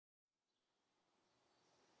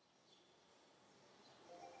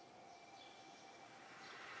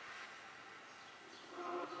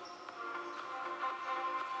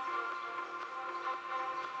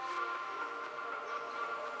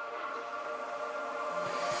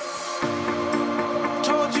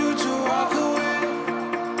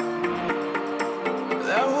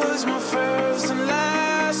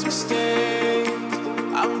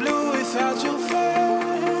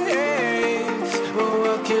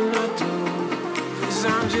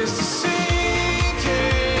I'm just a sinking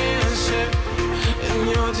ship, and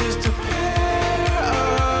you're just a pair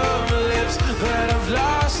of lips that I've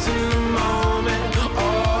lost in the moment.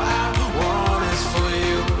 All I want is for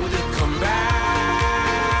you to come back.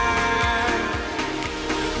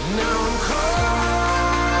 Now I'm caught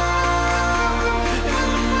in the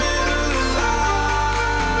middle of life,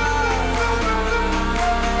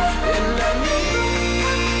 and I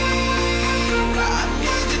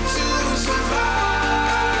need you to survive.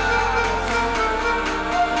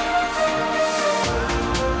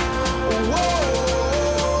 Whoa,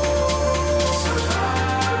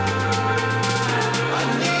 I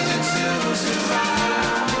need you to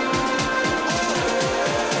survive.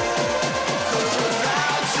 'Cause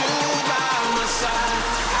without you by my side,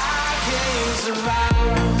 I can't survive.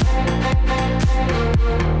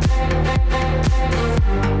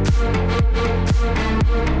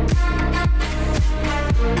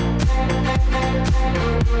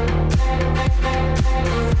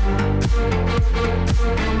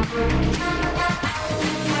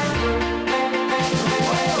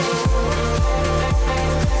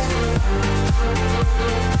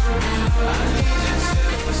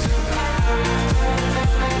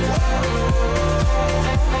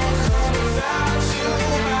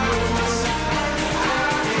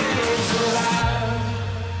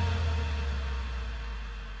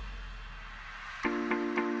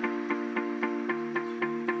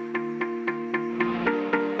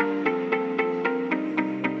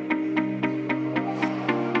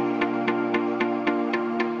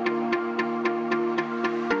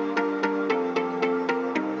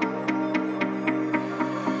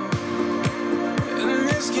 And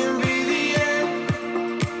this can be the end.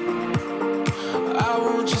 I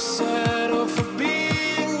won't just settle for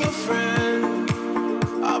being your friend.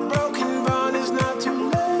 Our broken bond is not too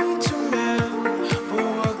late to mend. But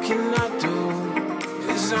what can I do?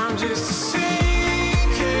 'Cause I'm just a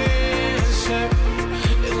sinking ship,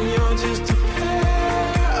 and you're just a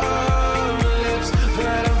pair of lips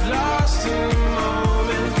that I've lost in the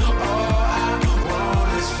moment. All I want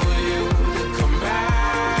is for you to come back.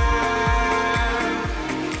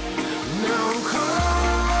 Now I'm caught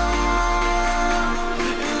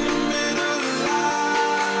in the middle of life,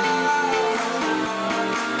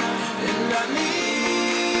 and I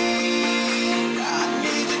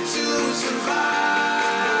need you to survive.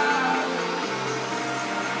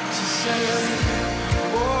 To say,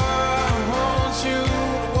 boy, I want you to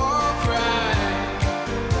walk right,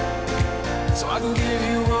 so I can give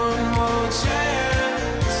you one more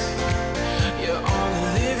chance. You're only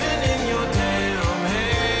living in your damn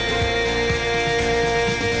head.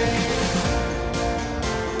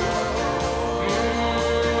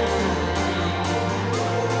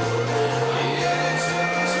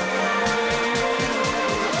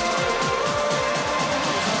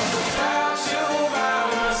 Without you by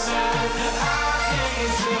my side, I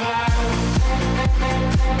can't survive.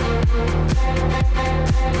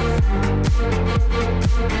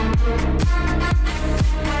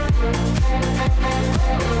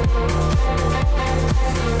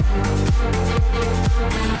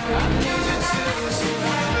 I need you to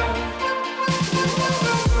survive.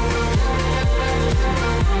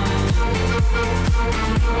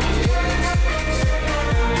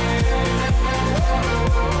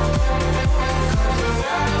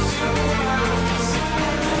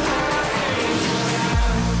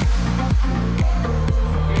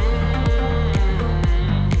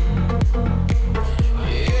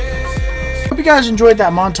 Hope you guys enjoyed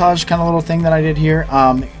that montage kind of little thing that I did here.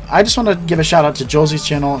 I just want to give a shout out to Joelze's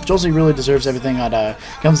channel. Joelze really deserves everything that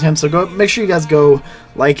comes to him. So go make sure you guys go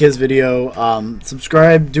like his video,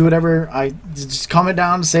 subscribe, do whatever. Just comment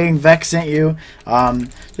down saying Vex sent you.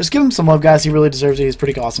 Just give him some love, guys. He really deserves it. He's a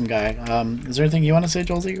pretty awesome guy. Is there anything you want to say,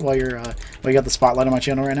 Joelze, while you got the spotlight on my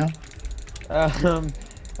channel right now?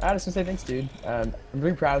 I just want to say thanks, dude. I'm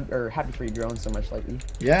really proud or happy for you growing so much lately.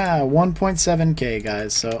 Yeah, 1.7K,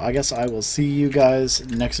 guys. So I guess I will see you guys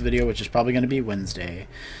next video, which is probably going to be Wednesday.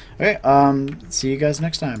 Okay, see you guys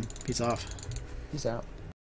next time. Peace off. Peace out.